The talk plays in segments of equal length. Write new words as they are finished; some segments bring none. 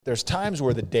there's times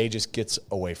where the day just gets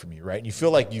away from you, right? And you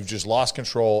feel like you've just lost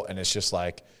control, and it's just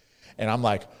like, and I'm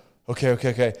like,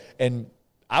 okay. And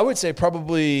I would say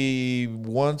probably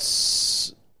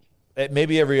once,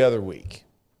 maybe every other week,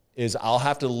 is I'll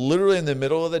have to literally in the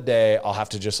middle of the day, I'll have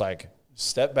to just like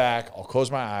step back, I'll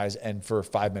close my eyes, and for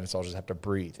 5 minutes, I'll just have to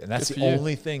breathe. And that's the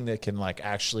only thing that can like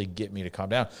actually get me to calm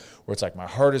down, where it's like my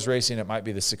heart is racing. It might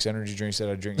be the 6 energy drinks that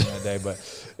I drink in that day,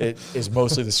 but it is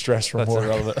mostly the stress from work.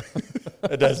 Irrelevant.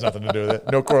 It has nothing to do with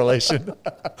it. No correlation.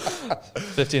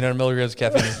 1,500 milligrams of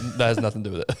caffeine, that has nothing to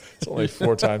do with it. It's only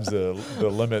 4 times the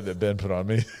limit that Ben put on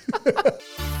me.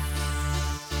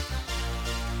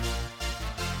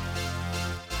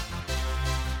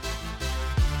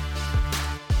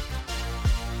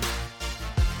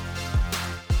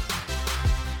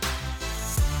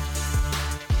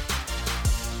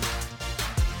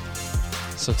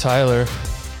 So Tyler,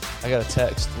 I got a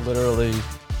text literally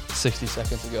 60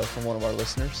 seconds ago from one of our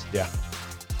listeners. Yeah.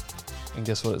 And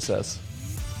guess what it says?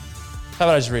 How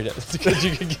about I just read it? Because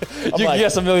you can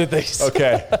guess a million things.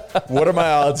 Okay. What are my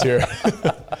odds here?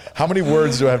 How many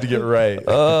words do I have to get right?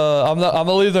 I'm going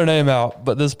to leave their name out,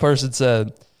 but this person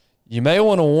said, you may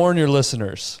want to warn your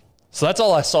listeners. So that's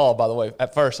all I saw, by the way.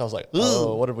 At first, I was like,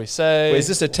 oh, what did we say? Wait, is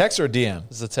this a text or a DM?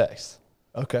 This is a text.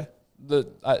 Okay.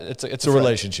 It's a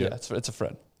relationship. Yeah, it's a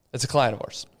friend. It's a client of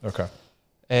ours. Okay.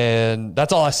 And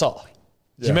that's all I saw.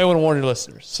 Yeah. You may want to warn your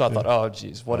listeners. So I thought, oh,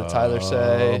 geez, what did Tyler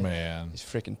say? Oh, man. He's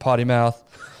freaking potty mouth.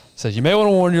 Said, you may want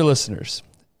to warn your listeners.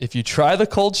 If you try the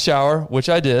cold shower, which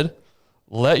I did,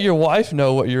 let your wife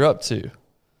know what you're up to.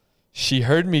 She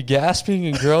heard me gasping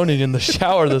and groaning in the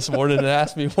shower this morning and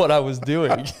asked me what I was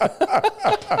doing.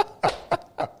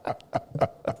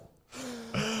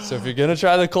 So if you're going to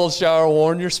try the cold shower,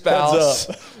 warn your spouse. Heads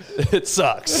up. It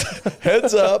sucks.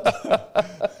 Heads up.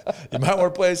 You might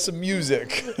want to play some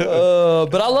music.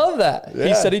 But I love that. Yeah.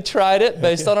 He said he tried it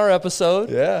based on our episode.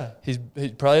 Yeah. He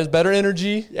probably has better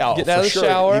energy getting out of the sure.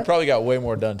 shower. He probably got way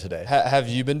more done today. Have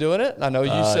you been doing it? I know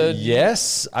you said.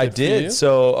 Yes, I did.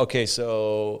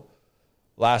 So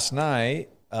last night,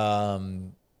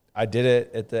 I did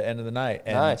it at the end of the night.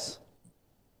 And nice.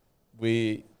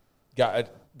 We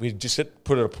just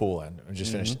put a pool in and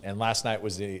just finished. And last night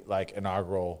was the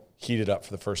inaugural heated up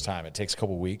for the first time. It takes a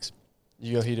couple weeks.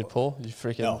 You go heated pool? You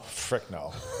freaking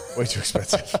no. Way too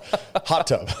expensive. Hot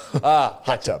tub.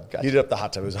 Hot tub. Gotcha. Heated up the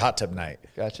hot tub. It was a hot tub night.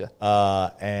 Gotcha.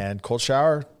 And cold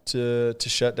shower to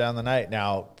shut down the night.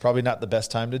 Now, probably not the best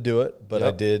time to do it, but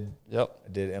I did. Yep.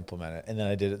 I did implement it, and then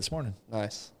I did it this morning.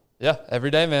 Nice. Yeah,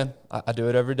 every day, man. I do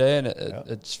it every day, and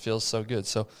it just feels so good.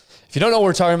 So, if you don't know what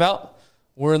we're talking about,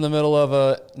 we're in the middle of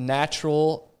a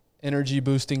natural energy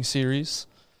boosting series,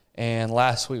 and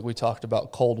last week we talked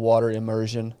about cold water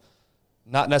immersion.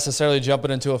 Not necessarily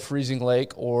jumping into a freezing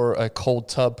lake or a cold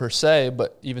tub per se,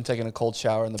 but even taking a cold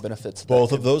shower and the benefits.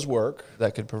 Both of those work.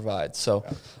 That could provide. So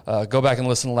go back and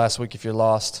listen to last week if you're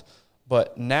lost.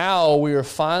 But now we are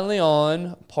finally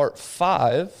on part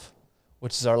 5,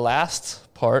 which is our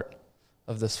last part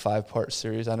of this 5-part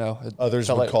series. I know.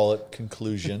 Others would call it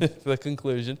conclusion. The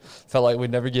conclusion. Felt like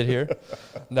we'd never get here.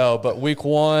 No, but week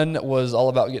 1 was all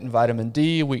about getting vitamin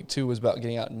D. Week 2 was about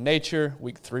getting out in nature.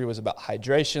 Week 3 was about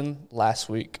hydration. Last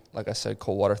week, like I said,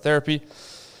 cold water therapy.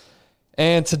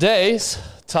 And today's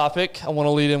topic, I want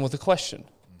to lead in with a question,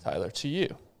 Tyler, to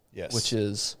you. Yes. Which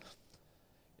is,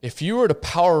 if you were to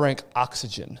power rank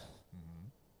oxygen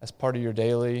as part of your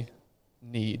daily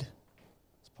need,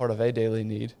 as part of a daily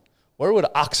need, where would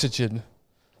oxygen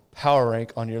power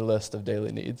rank on your list of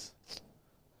daily needs?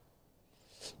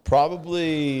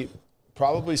 Probably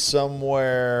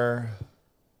somewhere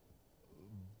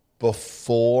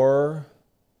before.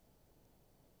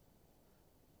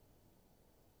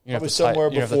 Probably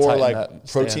somewhere before like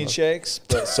protein shakes,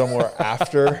 but somewhere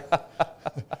after.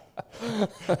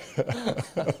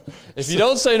 If you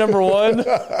don't say number 1,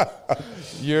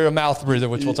 you're a mouth breather,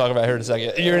 which we'll talk about here in a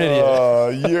second. You're an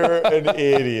idiot. You're an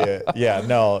idiot. Yeah,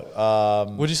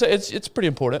 no. Would you say it's pretty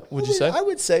important? Would you say? I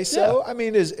would say so. Yeah. I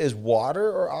mean, is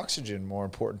water or oxygen more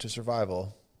important to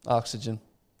survival? Oxygen.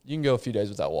 You can go a few days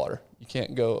without water. You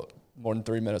can't go more than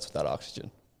 3 minutes without oxygen.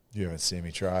 You haven't seen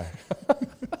me try.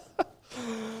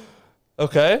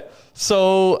 Okay.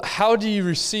 So how do you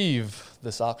receive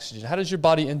this oxygen? How does your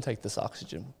body intake this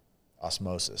oxygen?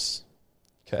 Osmosis.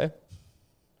 Okay.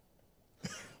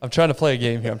 I'm trying to play a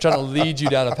game here. I'm trying to lead you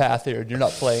down a path here, and you're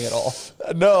not playing at all.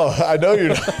 No, I know you're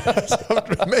not. I'm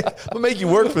going to make you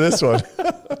work for this one.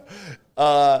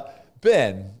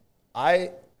 Ben,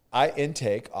 I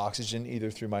intake oxygen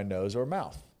either through my nose or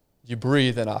mouth. You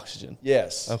breathe in oxygen.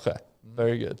 Yes. Okay.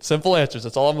 Very good. Simple answers.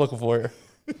 That's all I'm looking for here.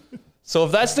 So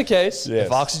if that's the case, yes.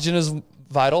 if oxygen is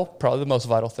vital, probably the most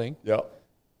vital thing, Yep.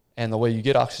 and the way you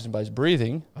get oxygen by is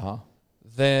breathing, Uh-huh.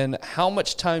 then how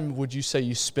much time would you say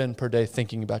you spend per day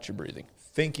thinking about your breathing?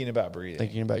 Thinking about breathing.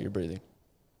 Thinking about your breathing.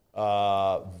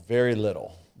 Very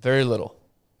little. Very little.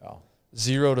 Oh.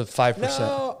 0 to 5%.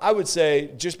 No, I would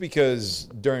say just because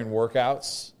during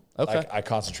workouts, Okay. I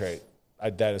concentrate.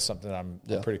 That is something I'm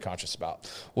pretty conscious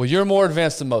about. Well, you're more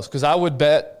advanced than most, because I would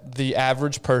bet the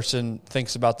average person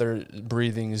thinks about their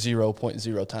breathing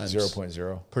 0.0 times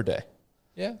 0.0 per day.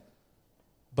 Yeah.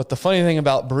 But the funny thing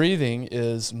about breathing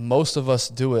is most of us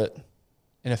do it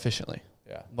inefficiently.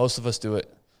 Yeah. Most of us do it,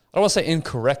 I don't want to say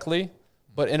incorrectly,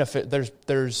 but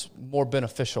there's more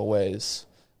beneficial ways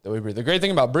that we breathe. The great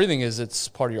thing about breathing is it's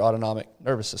part of your autonomic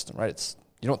nervous system, right?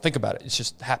 You don't think about it. It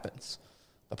just happens.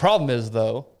 The problem is,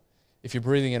 though, if you're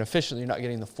breathing inefficiently, you're not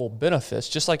getting the full benefits,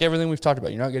 just like everything we've talked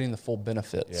about. You're not getting the full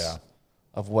benefits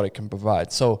of what it can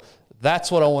provide. So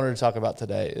that's what I wanted to talk about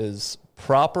today is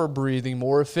proper breathing,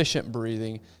 more efficient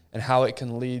breathing, and how it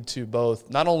can lead to both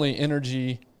not only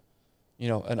energy,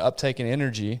 an uptake in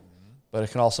energy, but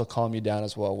it can also calm you down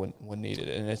as well when needed.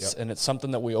 And it's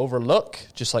something that we overlook,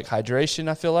 just like hydration,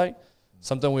 I feel like.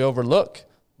 Something we overlook,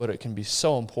 but it can be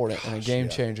so important and a game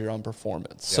changer on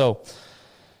performance. Yeah. So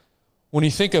when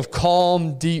you think of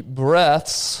calm, deep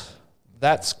breaths,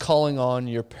 that's calling on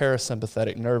your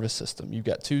parasympathetic nervous system. You've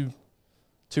got two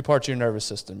parts of your nervous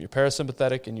system, your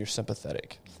parasympathetic and your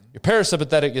sympathetic. Your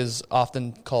parasympathetic is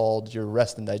often called your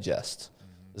rest and digest.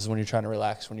 This is when you're trying to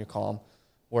relax, when you're calm.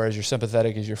 Whereas your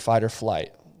sympathetic is your fight or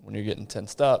flight. When you're getting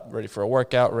tensed up, ready for a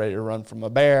workout, ready to run from a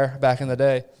bear back in the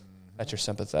day, that's your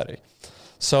sympathetic.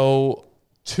 So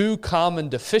 2 common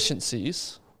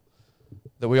deficiencies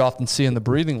that we often see in the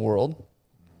breathing world.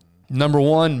 Number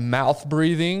 1, mouth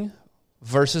breathing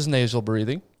versus nasal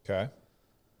breathing. Okay.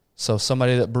 So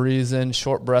somebody that breathes in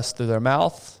short breaths through their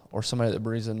mouth or somebody that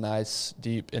breathes in nice,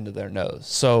 deep into their nose.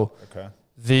 So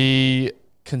the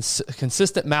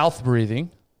consistent mouth breathing,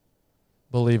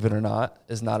 believe it or not,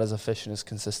 is not as efficient as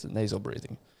consistent nasal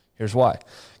breathing. Here's why.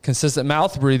 Consistent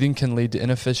mouth breathing can lead to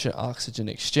inefficient oxygen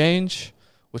exchange,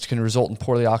 which can result in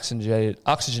poorly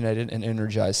oxygenated and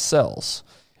energized cells.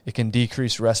 It can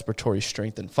decrease respiratory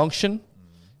strength and function.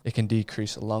 It can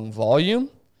decrease lung volume,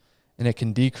 and it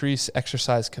can decrease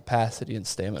exercise capacity and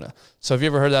stamina. So have you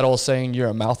ever heard that old saying, you're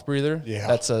a mouth breather? Yeah.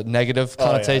 That's a negative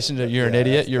connotation to you're an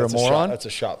idiot, you're a moron. That's a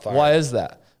shot fired. Why is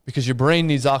that? Because your brain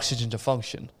needs oxygen to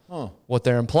function. What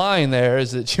they're implying there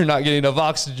is that you're not getting enough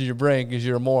oxygen to your brain because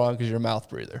you're a moron because you're a mouth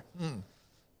breather.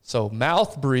 So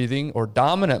mouth breathing or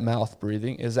dominant mouth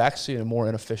breathing is actually a more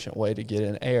inefficient way to get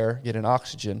in air, get in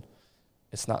oxygen.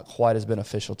 It's not quite as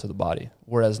beneficial to the body.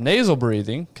 Whereas nasal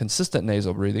breathing, consistent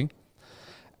nasal breathing,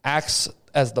 acts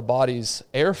as the body's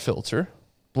air filter,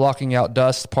 blocking out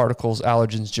dust, particles,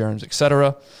 allergens, germs,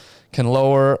 etc., can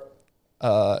lower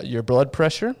your blood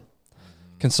pressure,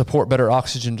 can support better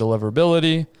oxygen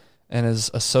deliverability, and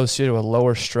is associated with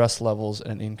lower stress levels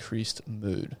and increased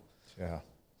mood. Yeah.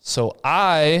 So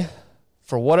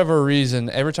for whatever reason,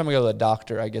 every time I go to the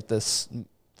doctor, I get this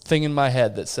thing in my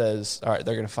head that says, all right,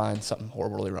 they're going to find something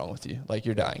horribly wrong with you. Like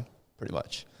you're dying, pretty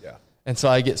much. Yeah. And so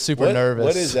I get super nervous.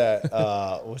 What is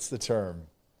that? What's the term?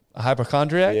 A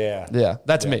hypochondriac? Yeah. Yeah,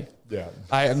 that's me. Yeah.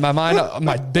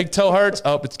 My big toe hurts.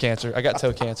 Oh, it's cancer. I got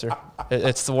toe cancer.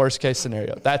 It's the worst case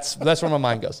scenario. That's where my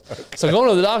mind goes. Okay. So going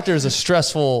to the doctor is a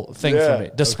stressful thing for me.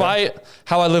 Despite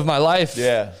how I live my life,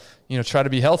 try to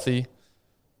be healthy.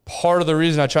 Part of the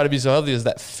reason I try to be so healthy is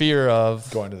that fear of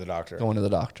going to the doctor.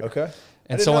 Okay.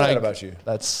 And I didn't know that about you.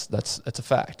 That's a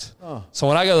fact. Oh. So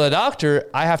when I go to the doctor,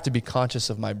 I have to be conscious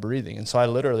of my breathing. And so I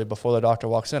literally, before the doctor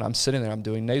walks in, I'm sitting there, I'm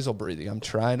doing nasal breathing. I'm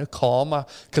trying to calm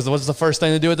because what's the first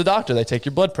thing they do at the doctor? They take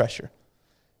your blood pressure.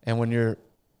 And when you're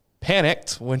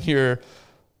panicked, when you're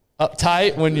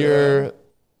uptight, when you're,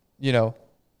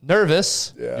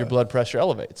 nervous, your blood pressure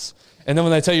elevates. And then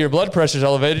when they tell you your blood pressure is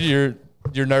elevated,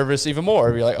 you're nervous even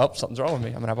more. You're like, oh, something's wrong with me.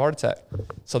 I'm gonna have a heart attack.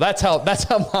 So that's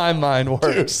how my mind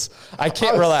works. Dude, I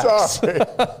can't relax.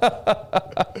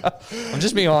 I'm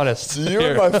just being honest. You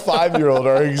and my 5-year-old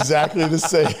are exactly the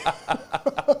same.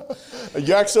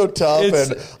 You act so tough,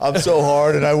 and I'm so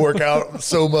hard, and I work out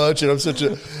so much, and I'm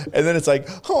and then it's like,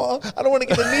 I don't want to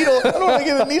get a needle. I don't want to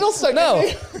get a needle stuck in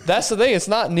me. That's the thing. It's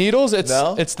not needles.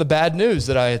 It's the bad news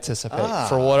that I anticipate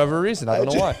for whatever reason. I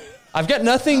don't know why. I've got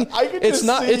nothing.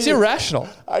 It's irrational.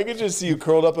 I could just see you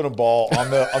curled up in a ball on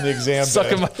the exam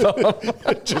sucking my thumb.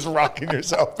 Just rocking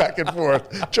yourself back and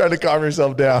forth, trying to calm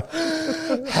yourself down.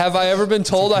 Have I ever been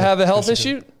told I have a health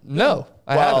issue? No,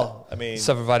 I haven't. I mean,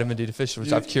 except for vitamin D deficiency,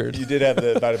 which I've cured. You did have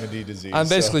the vitamin D disease. I'm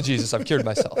basically Jesus. I've cured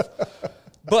myself.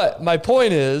 But my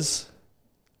point is,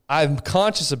 I'm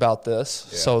conscious about this,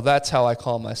 so that's how I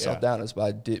calm myself down is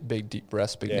by big, deep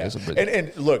breaths, big nasal breathing.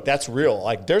 And look, that's real.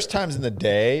 Like there's times in the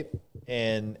day,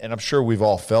 and I'm sure we've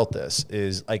all felt this,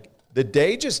 is like the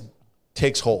day just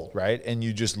takes hold, right? And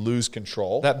you just lose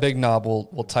control. That big knob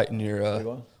will tighten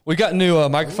your. We got new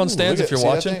microphone stands if you're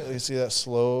watching. You see that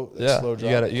slow slow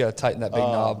drop? You gotta tighten that big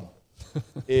knob.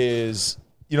 Is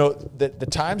the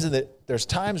times there's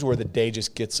times where the day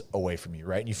just gets away from you,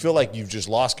 right? And you feel like you've just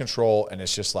lost control, and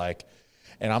it's just like,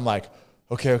 and I'm like,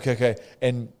 okay.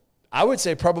 And I would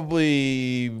say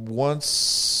probably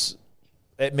once,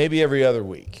 maybe every other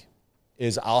week,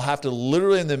 is I'll have to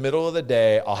literally in the middle of the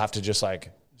day, I'll have to just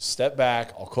like step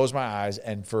back, I'll close my eyes,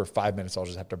 and for 5 minutes, I'll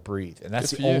just have to breathe. And that's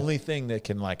the only thing that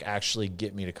can like actually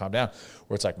get me to calm down,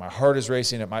 where it's like my heart is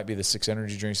racing. It might be the 6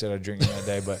 energy drinks that I drink in that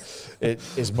day, but it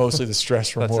is mostly the stress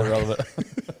from work. Irrelevant.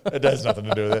 It has nothing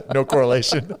to do with it. No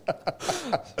correlation.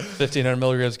 1,500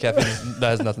 milligrams of caffeine, that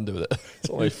has nothing to do with it. It's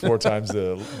only 4 times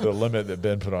the limit that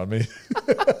Ben put on me.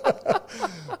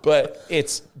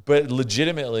 But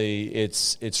legitimately,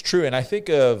 it's true. And I think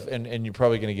of, and you're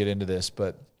probably going to get into this,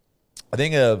 but I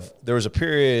think of, there was a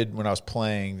period when I was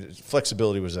playing,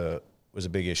 flexibility was a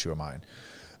big issue of mine.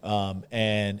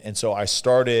 And so I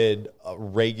started a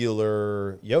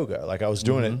regular yoga. Like I was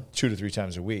doing it 2 to 3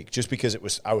 times a week, just because it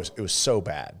was so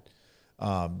bad.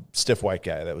 Stiff white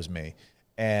guy, that was me.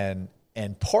 And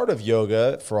part of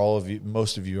yoga, for all of you,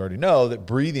 most of you already know that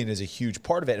breathing is a huge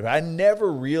part of it. But I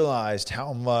never realized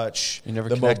how much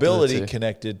the mobility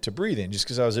connected to breathing, just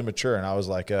because I was immature and I was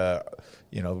like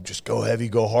just go heavy,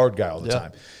 go hard guy all the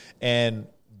time. And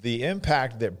the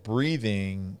impact that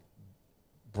breathing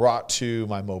brought to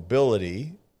my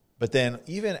mobility, but then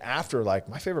even after, like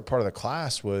my favorite part of the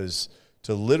class was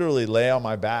to literally lay on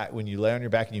my back. When you lay on your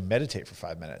back and you meditate for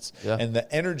 5 minutes, and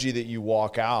the energy that you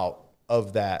walk out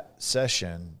of that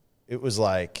session, it was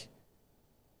like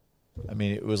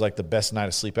the best night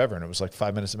of sleep ever. And it was like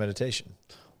 5 minutes of meditation.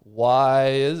 Why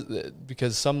is it?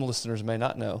 Because some listeners may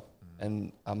not know,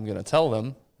 and I'm going to tell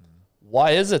them,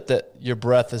 why is it that your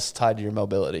breath is tied to your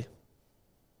mobility?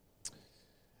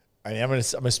 I mean, I'm going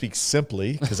to speak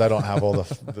simply because I don't have all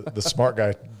the smart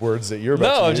guy words that you're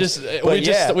about to use. We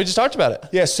just talked about it.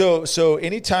 Yeah. So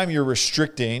anytime you're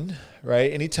restricting,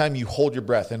 right? Anytime you hold your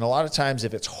breath, and a lot of times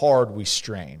if it's hard, we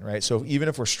strain, right? So even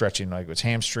if we're stretching, like it's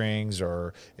hamstrings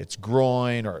or it's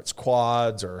groin or it's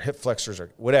quads or hip flexors or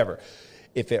whatever,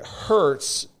 if it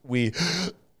hurts, we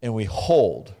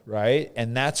hold, right?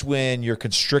 And that's when you're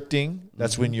constricting.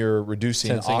 That's when you're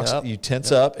reducing oxygen. You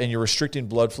tense up and you're restricting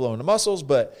blood flow in the muscles.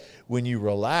 But when you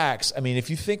relax, I mean, if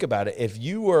you think about it, if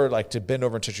you were like to bend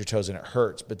over and touch your toes and it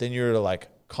hurts, but then you're to like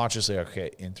consciously,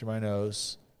 okay, in through my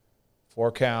nose,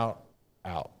 4 count,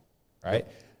 out, right?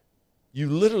 You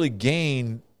literally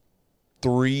gain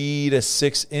 3 to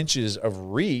 6 inches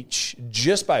of reach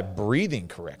just by breathing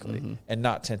correctly and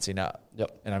not tensing up.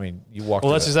 Yep. And I mean, you walk.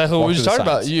 Well, that's exactly what we just talked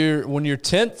about. When you're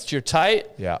tense, you're tight.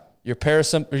 Yeah.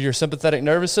 Your sympathetic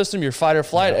nervous system, your fight or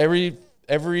flight,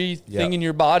 everything in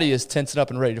your body is tensing up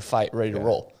and ready to fight, ready to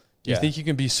roll. Do you think you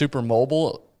can be super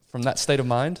mobile from that state of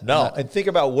mind? No. And think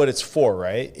about what it's for,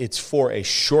 right? It's for a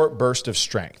short burst of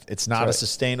strength. It's not a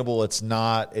sustainable. It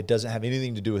doesn't have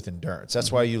anything to do with endurance.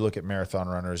 That's why you look at marathon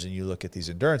runners and you look at these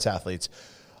endurance athletes.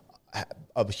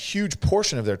 A huge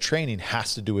portion of their training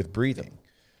has to do with breathing.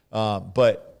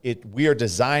 But we are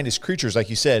designed as creatures, like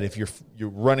you said, if you're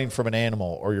running from an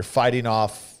animal or you're fighting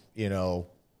off,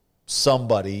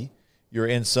 somebody, you're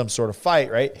in some sort of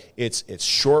fight, right? It's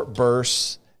short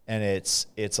bursts, and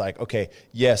it's like, okay,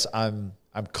 yes, I'm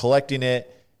collecting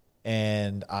it,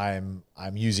 and I'm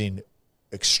using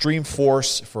extreme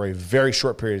force for a very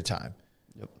short period of time.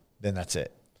 Yep. Then that's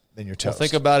it. Then you're toast. Well,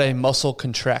 think about a muscle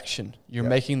contraction. You're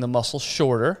making the muscle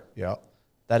shorter. Yeah.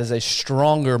 That is a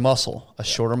stronger muscle. A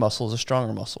shorter muscle is a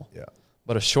stronger muscle. Yeah.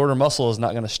 But a shorter muscle is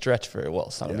not going to stretch very well.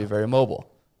 It's not going to be very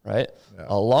mobile, right? Yeah.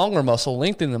 A longer muscle,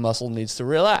 lengthening the muscle, needs to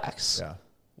relax,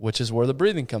 which is where the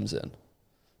breathing comes in.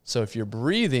 So if you're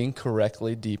breathing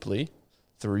correctly, deeply,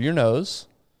 through your nose,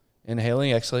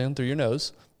 inhaling, exhaling through your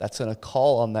nose, that's going to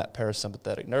call on that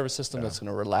parasympathetic nervous system. That's going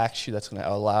to relax you. That's going to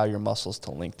allow your muscles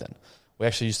to lengthen. We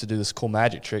actually used to do this cool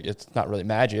magic trick. It's not really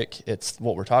magic. It's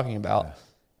what we're talking about.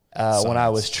 Yeah. When I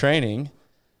was training,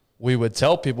 we would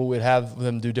tell people, we'd have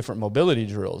them do different mobility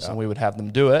drills, and we would have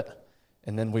them do it,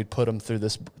 and then we'd put them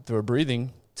through a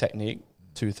breathing technique,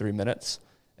 2-3 minutes,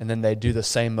 and then they'd do the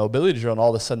same mobility drill, and all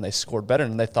of a sudden they scored better,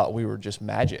 and they thought we were just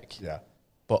magic. Yeah.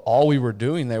 But all we were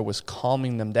doing there was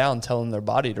calming them down, telling their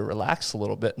body to relax a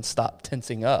little bit and stop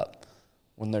tensing up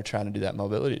when they're trying to do that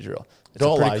mobility drill. It's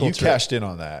Don't a pretty lie, cool you trick. cashed in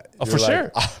on that. Oh, You're for like,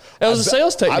 sure. That was a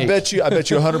sales technique. I bet you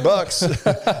 $100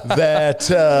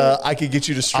 that I could get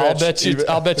you to stretch.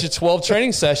 I'll bet you 12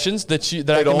 training sessions that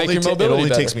I can make your mobility It only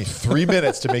better. takes me 3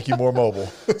 minutes to make you more mobile.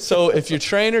 So if your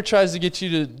trainer tries to get you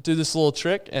to do this little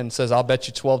trick and says, I'll bet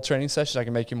you 12 training sessions I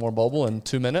can make you more mobile in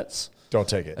 2 minutes. Don't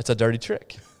take it. It's a dirty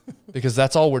trick because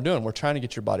that's all we're doing. We're trying to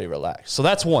get your body relaxed. So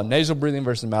that's one, nasal breathing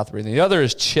versus mouth breathing. The other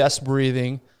is chest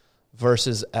breathing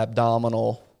versus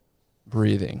abdominal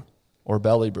breathing or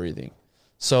belly breathing.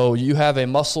 So you have a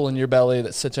muscle in your belly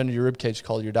that sits under your rib cage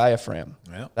called your diaphragm.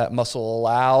 Yeah. That muscle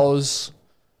allows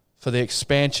for the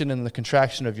expansion and the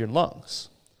contraction of your lungs.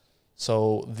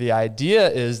 So the idea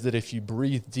is that if you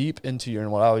breathe deep into your,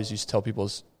 and what I always used to tell people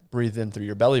is breathe in through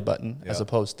your belly button as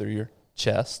opposed through your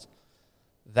chest,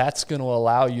 that's going to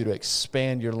allow you to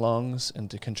expand your lungs and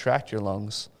to contract your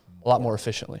lungs a lot more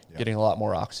efficiently, getting a lot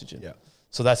more oxygen. Yeah.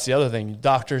 So that's the other thing.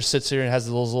 Doctor sits here and has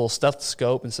a little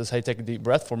stethoscope and says, hey, take a deep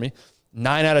breath for me.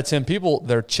 9 out of 10 people,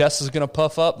 their chest is going to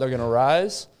puff up. They're going to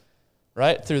rise,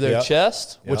 right, through their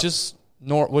chest, which is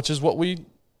what we,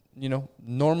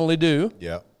 normally do.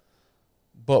 Yeah.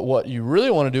 But what you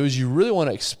really want to do is you really want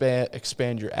to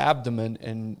expand your abdomen,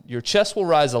 and your chest will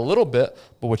rise a little bit.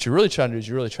 But what you're really trying to do is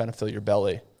you're really trying to fill your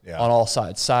belly on all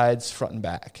sides, front and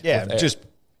back. Yeah, just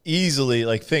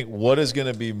easily think what is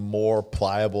going to be more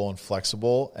pliable and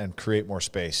flexible and create more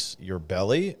space, your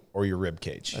belly or your rib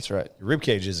cage. That's right. Your rib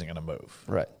cage isn't going to move.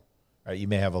 Right. You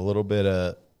may have a little bit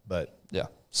of, but yeah.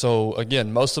 So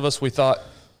again, most of us, we thought,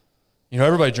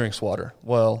 everybody drinks water.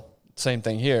 Well, same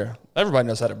thing here. Everybody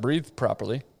knows how to breathe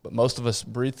properly, but most of us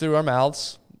breathe through our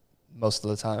mouths most of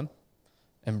the time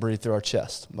and breathe through our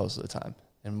chest most of the time.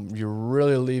 And you're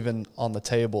really leaving on the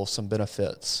table some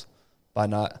benefits by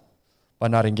not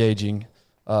engaging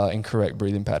in correct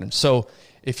breathing patterns. So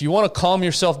if you want to calm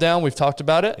yourself down, we've talked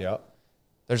about it. Yeah.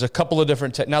 There's a couple of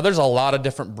different now there's a lot of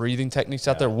different breathing techniques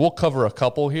out there. We'll cover a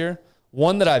couple here.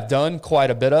 One that I've done quite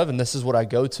a bit of, and this is what I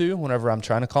go to whenever I'm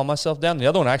trying to calm myself down. The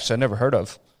other one actually I never heard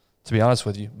of, to be honest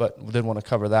with you, but did want to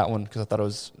cover that one because I thought it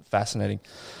was fascinating.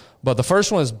 But the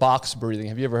first one is box breathing.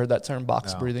 Have you ever heard that term,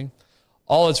 box breathing?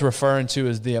 All it's referring to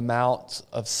is the amount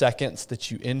of seconds that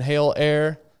you inhale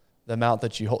air, the amount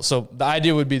that you hold. So the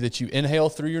idea would be that you inhale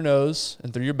through your nose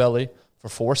and through your belly for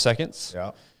 4 seconds.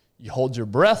 Yeah. You hold your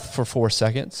breath for 4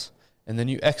 seconds, and then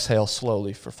you exhale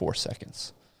slowly for 4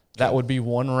 seconds. That would be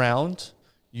 1 round.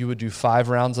 You would do 5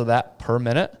 rounds of that per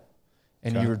minute,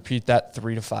 and you repeat that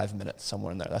 3 to 5 minutes,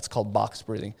 somewhere in there. That's called box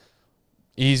breathing.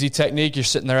 Easy technique. You're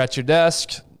sitting there at your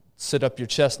desk. Sit up your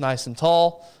chest nice and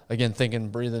tall. Again,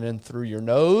 breathing in through your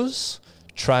nose,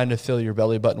 trying to fill your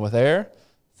belly button with air.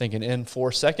 Thinking in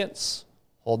 4 seconds.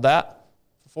 Hold that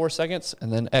for 4 seconds,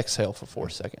 and then exhale for 4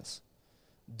 seconds.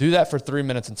 Do that for 3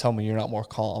 minutes and tell me you're not more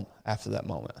calm after that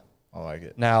moment. I like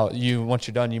it. Now, once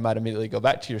you're done, you might immediately go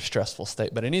back to your stressful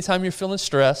state. But anytime you're feeling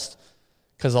stressed,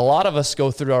 because a lot of us go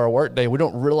through our work day, we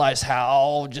don't realize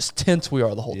how just tense we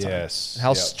are the whole time. Yes. And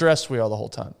how stressed we are the whole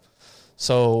time.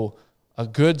 So a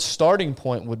good starting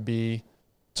point would be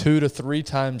 2 to 3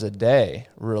 times a day,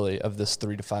 really, of this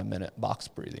 3 to 5 minute box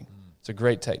breathing. It's a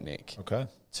great technique. Okay.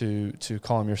 To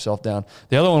calm yourself down.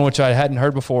 The other one, which I hadn't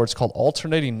heard before, it's called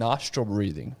alternating nostril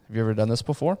breathing. Have you ever done this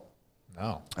before?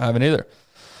 No. I haven't either.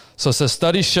 So it says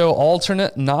studies show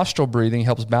alternate nostril breathing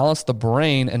helps balance the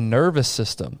brain and nervous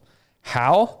system.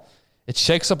 How? It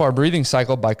shakes up our breathing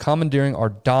cycle by commandeering our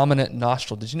dominant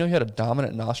nostril. Did you know you had a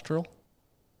dominant nostril?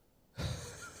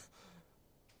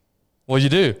 Well, you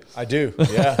do. I do,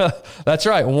 yeah. That's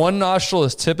right. One nostril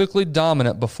is typically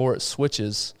dominant before it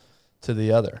switches to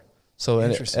the other. So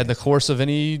at the course of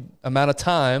any amount of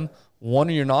time, one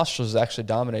of your nostrils is actually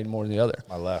dominating more than the other.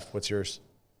 My left. What's yours?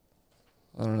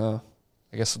 I don't know.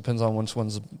 I guess it depends on which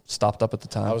one's stopped up at the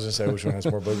time. I was going to say which one has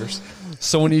more boogers.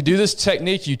 So when you do this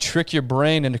technique, you trick your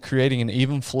brain into creating an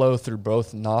even flow through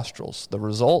both nostrils. The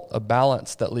result, a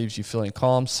balance that leaves you feeling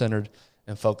calm, centered,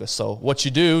 and focused. So what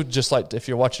you do, just like if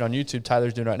you're watching on YouTube,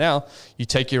 Tyler's doing right now, you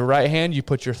take your right hand, you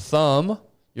put your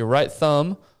right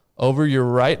thumb over your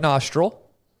right nostril.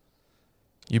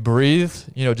 You breathe,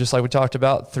 just like we talked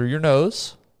about, through your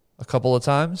nose a couple of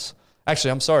times.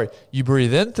 Actually, I'm sorry. You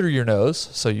breathe in through your nose.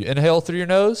 So you inhale through your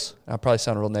nose. I probably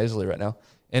sound real nasally right now.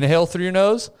 Inhale through your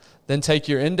nose. Then take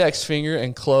your index finger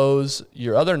and close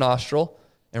your other nostril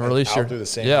and release out through the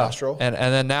same nostril? And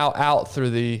then now out through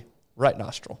the right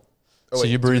nostril. Oh, so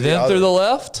wait, you breathe in through the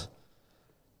left.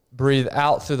 Breathe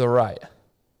out through the right.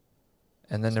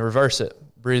 And then reverse it.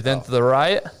 Breathe in through the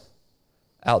right.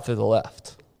 Out through the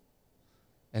left.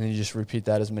 And then you just repeat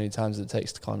that as many times as it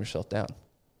takes to calm yourself down.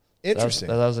 Interesting.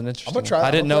 That was an interesting. I'm gonna try.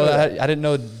 I didn't know that. I didn't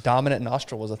know dominant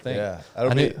nostril was a thing. Yeah,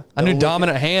 I knew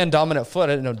dominant hand, dominant foot.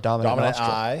 I didn't know dominant nostril.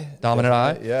 Eye. Dominant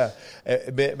eye. Yeah.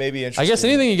 It may be interesting. I guess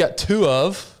anything you got two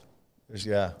of.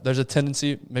 There's a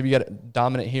tendency. Maybe you got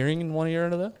dominant hearing in one ear or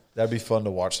another. That'd be fun to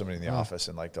watch somebody in the office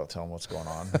and like they'll tell them what's going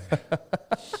on.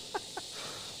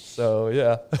 So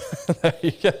yeah, there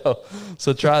you go.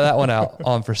 So try that one out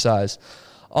on for size.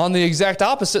 On the exact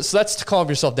opposite, so that's to calm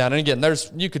yourself down. And again,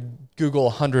 you could Google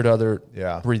 100 other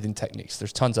breathing techniques.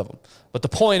 There's tons of them. But the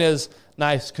point is,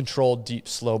 nice, controlled, deep,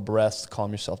 slow breaths to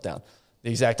calm yourself down. The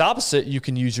exact opposite, you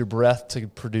can use your breath to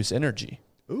produce energy.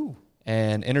 Ooh.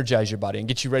 And energize your body and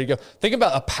get you ready to go. Think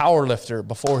about a power lifter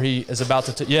before he is about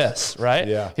to, yes, right?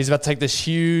 Yeah. He's about to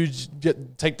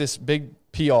take this big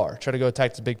PR, try to go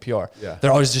attack this big PR. Yeah.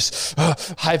 They're always just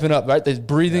hyping up, right? The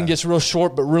breathing gets real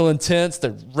short but real intense.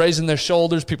 They're raising their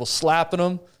shoulders, people slapping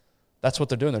them. That's what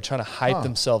they're doing. They're trying to hype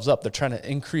themselves up. They're trying to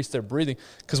increase their breathing.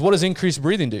 Because what does increased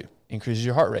breathing do? Increases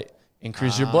your heart rate,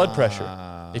 increases your blood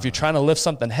pressure. If you're trying to lift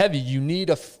something heavy, you need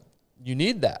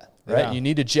that, right? Yeah. You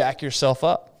need to jack yourself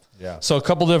up. Yeah. So a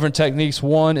couple different techniques.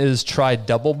 One is try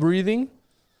double breathing.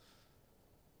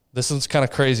 This one's kind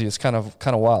of crazy. It's kind of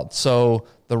wild. So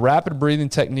this rapid breathing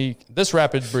technique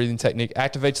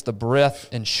activates the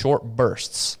breath in short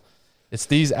bursts. It's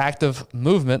these active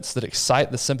movements that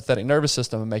excite the sympathetic nervous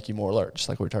system and make you more alert, just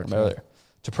like we were talking about earlier.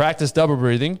 To practice double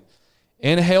breathing,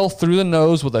 inhale through the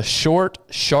nose with a short,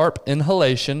 sharp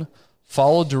inhalation,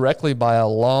 followed directly by a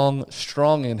long,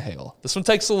 strong inhale. This one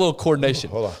takes a little coordination.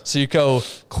 Hold on. So you go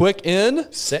quick in. And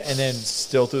then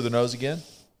still through the nose again?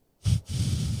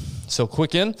 So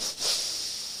quick in.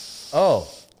 Oh.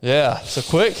 Yeah. So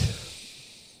quick.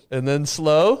 And then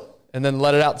slow. And then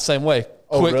let it out the same way.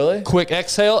 Quick, really? Quick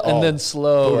exhale and then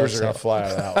slow. Boogers are going to fly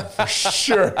out of that one for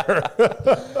sure.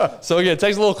 So again, it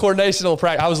takes a little coordination, a little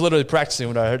practice. I was literally practicing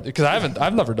when I heard, because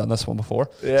I've never done this one before.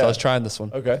 Yeah. So I was trying this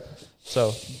one. Okay.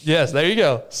 So yes, there you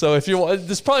go. So if you want,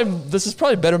 this is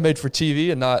probably better made for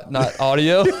TV and not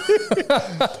audio.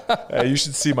 You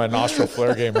should see my nostril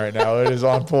flare game right now. It is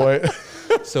on point.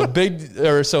 So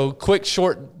quick,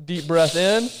 short, deep breath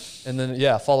in, and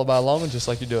then followed by a long one, just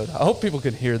like you do it. I hope people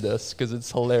can hear this because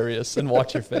it's hilarious and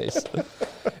watch your face.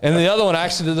 And the other one, I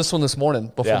actually did this one this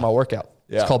morning before my workout.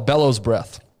 Yeah. It's called bellows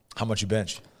breath. How much you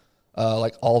bench?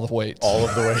 Like all the weights. All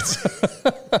of the weights.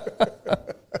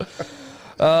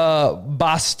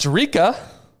 Bastrika,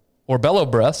 or bellow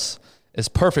breaths, is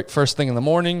perfect first thing in the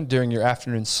morning during your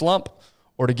afternoon slump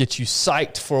or to get you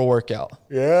psyched for a workout.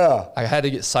 Yeah. I had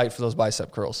to get psyched for those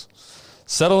bicep curls.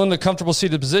 Settle into a comfortable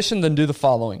seated position, then do the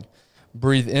following.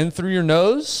 Breathe in through your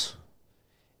nose.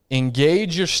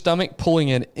 Engage your stomach, pulling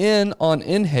it in on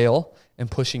inhale and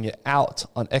pushing it out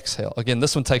on exhale. Again,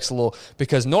 this one takes a little,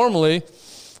 because normally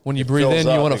when you breathe in,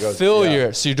 you want to fill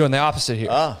so you're doing the opposite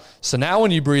here. So now when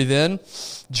you breathe in,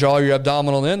 draw your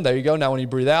abdominal in. There you go. Now when you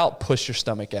breathe out, push your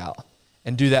stomach out.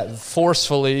 And do that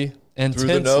forcefully, intensely.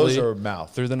 Through the nose or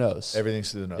mouth? Through the nose.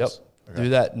 Everything's through the nose. Yep. Okay. Do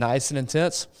that nice and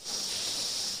intense.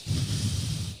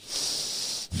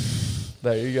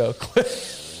 There you go.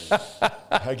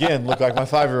 Again, look like my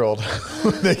 5-year-old.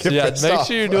 Make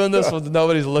sure you're doing this when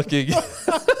nobody's looking.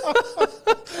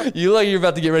 You look like you're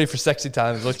about to get ready for sexy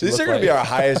time. These are going to be our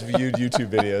highest viewed YouTube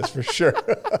videos for sure.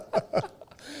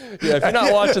 Yeah, if you're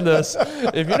not watching this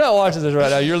right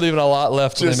now, you're leaving a lot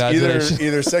left to the imagination.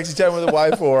 Either sexy time with a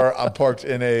wife or I'm parked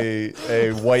in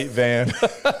a white van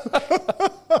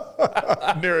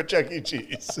near a Chuck E.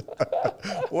 Cheese.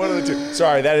 One of the two.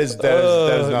 Sorry, that is not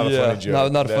a funny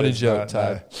joke. Not a funny joke,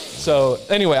 Ty. So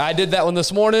anyway, I did that one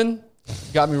this morning.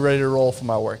 Got me ready to roll for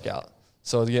my workout.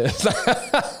 So again,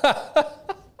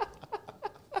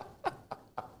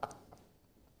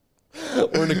 we're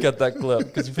going to cut that clip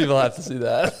because people have to see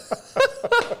that.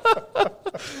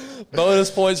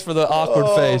 Bonus points for the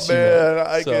awkward face. Man,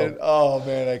 I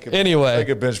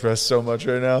could bench press so much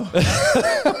right now.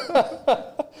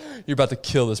 You're about to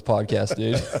kill this podcast,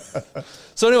 dude.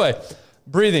 So anyway,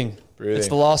 breathing. It's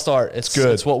the lost art. It's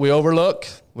good. It's what we overlook.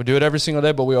 We do it every single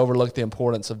day, but we overlook the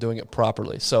importance of doing it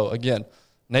properly. So again,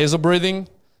 nasal breathing,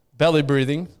 belly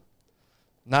breathing.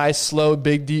 Nice, slow,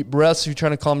 big, deep breaths if you're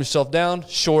trying to calm yourself down.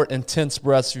 Short, intense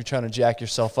breaths if you're trying to jack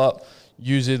yourself up.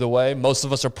 Use either way. Most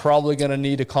of us are probably going to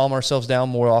need to calm ourselves down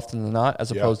more often than not,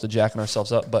 as opposed to jacking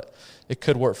ourselves up. But it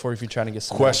could work for you if you're trying to get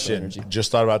some energy.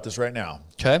 Just thought about this right now.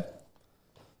 Okay.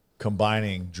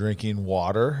 Combining drinking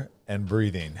water and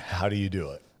breathing. How do you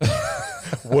do it?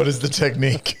 What is the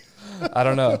technique? I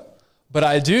don't know. But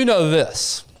I do know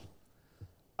this.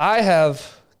 I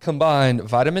have combined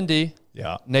vitamin D,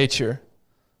 nature,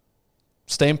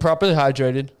 staying properly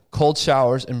hydrated, cold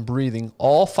showers, and breathing.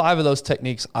 All 5 of those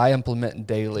techniques I implement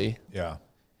daily. Yeah.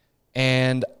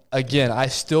 And again, I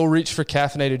still reach for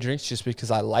caffeinated drinks just because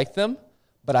I like them,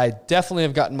 but I definitely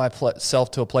have gotten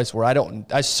myself to a place where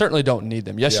I certainly don't need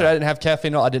them. Yesterday I didn't have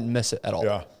caffeine at all. I didn't miss it at all.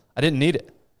 Yeah. I didn't need it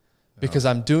because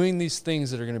I'm doing these things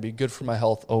that are going to be good for my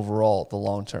health overall, the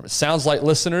long term. It sounds like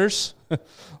listeners,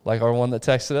 like our one that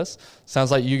texted us, sounds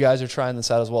like you guys are trying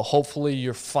this out as well. Hopefully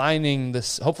you found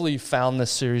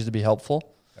this series to be helpful.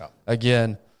 Yeah.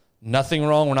 Again, nothing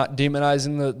wrong. We're not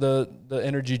demonizing the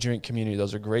energy drink community.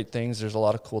 Those are great things. There's a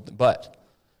lot of cool things. But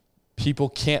people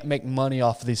can't make money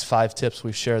off of these 5 tips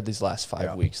we've shared these last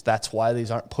 5 weeks. That's why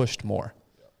these aren't pushed more.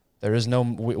 There is no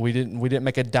we didn't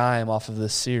make a dime off of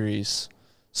this series.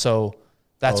 So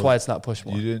that's why it's not pushed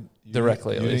more. You didn't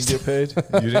get paid?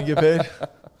 You didn't get paid?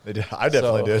 I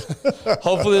definitely did.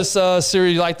 Hopefully this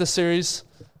series, you like this series.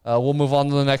 We'll move on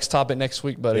to the next topic next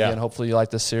week. But again, hopefully you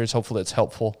like this series. Hopefully it's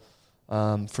helpful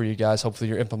for you guys. Hopefully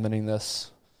you're implementing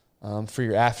this for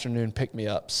your afternoon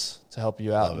pick-me-ups to help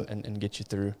you out and get you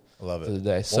through the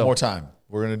day. One more time.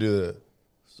 We're going to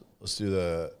let's do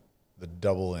the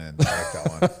double in. I like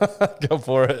that one. Go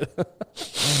for it.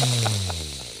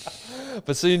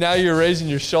 But see, now you're raising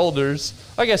your shoulders.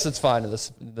 I guess it's fine in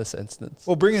this instance.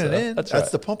 Well, bringing it in.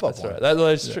 That's the pump up one. Right.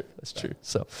 That's true. That's true.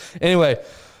 So anyway,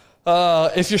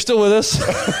 if you're still with us,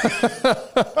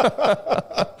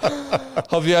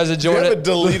 hope you guys enjoyed it. You haven't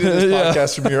deleted this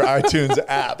podcast from your iTunes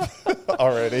app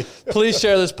already. Please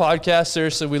share this podcast.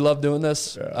 Seriously, we love doing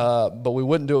this, but we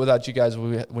wouldn't do it without you guys.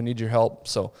 We need your help.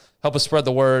 So help us spread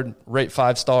the word. Rate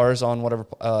 5 stars on whatever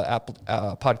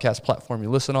podcast platform you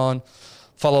listen on.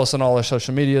 Follow us on all our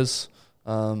social medias.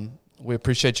 We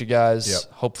appreciate you guys.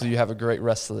 Hopefully you have a great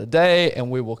rest of the day,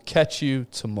 and we will catch you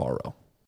tomorrow.